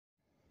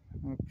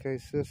Okay,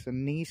 so this is a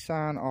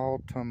Nissan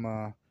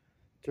Altima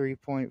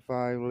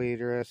 3.5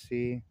 liter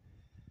SE.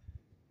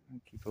 I'll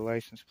keep the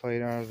license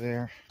plate out of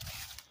there.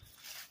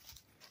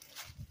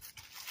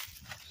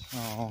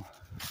 So,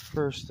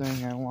 first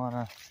thing I want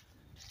to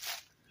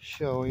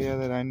show you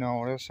that I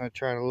noticed, I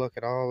try to look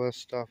at all this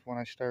stuff when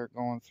I start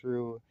going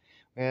through.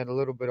 We had a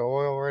little bit of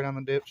oil right on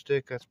the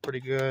dipstick, that's pretty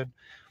good,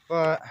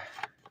 but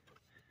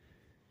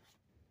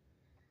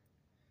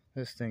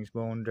this thing's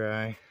bone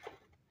dry.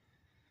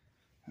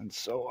 And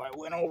so I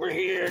went over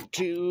here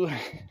to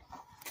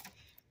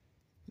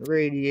the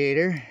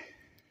radiator.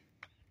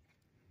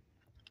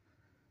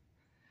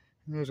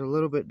 There's a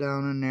little bit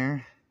down in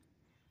there,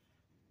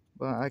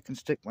 but I can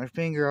stick my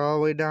finger all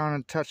the way down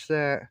and touch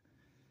that.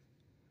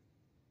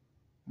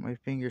 My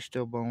finger's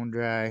still bone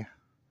dry.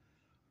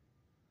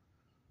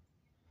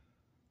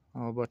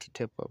 Oh, but the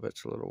tip of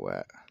it's a little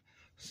wet.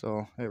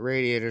 So that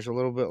radiator's a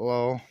little bit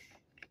low.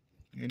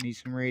 You need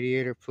some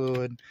radiator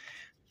fluid.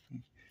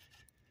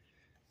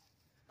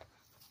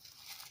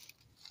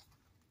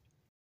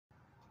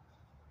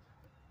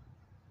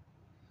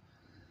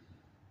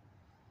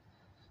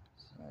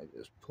 So I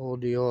just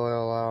pulled the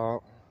oil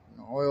out.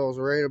 The oil's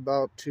right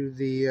about to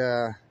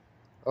the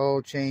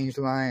oil change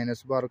line.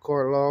 It's about a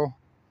quart low.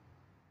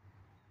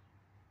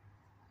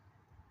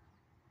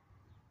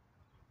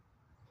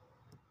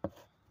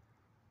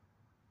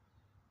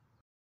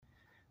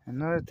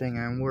 Another thing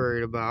I'm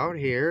worried about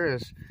here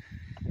is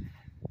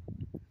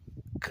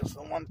because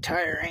the one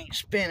tire ain't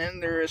spinning,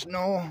 there is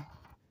no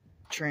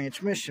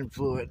transmission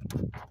fluid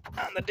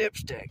on the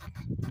dipstick.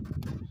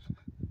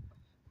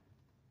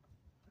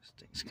 This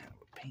thing's kind of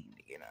a pain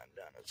to get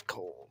undone. It's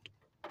cold.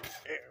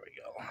 There we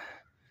go.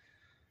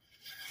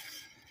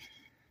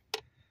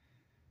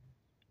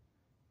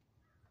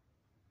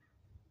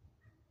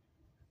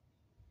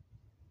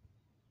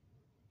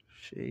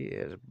 She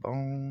is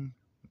bone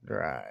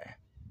dry.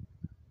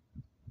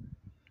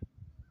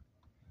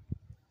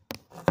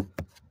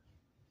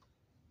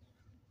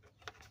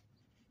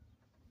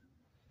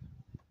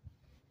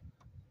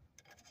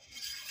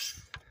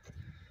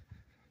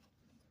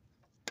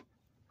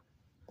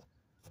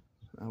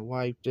 I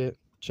wiped it,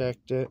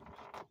 checked it,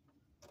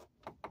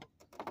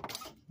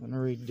 and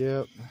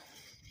re-dip.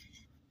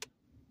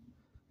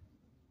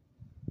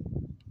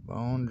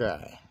 Bone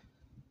dry.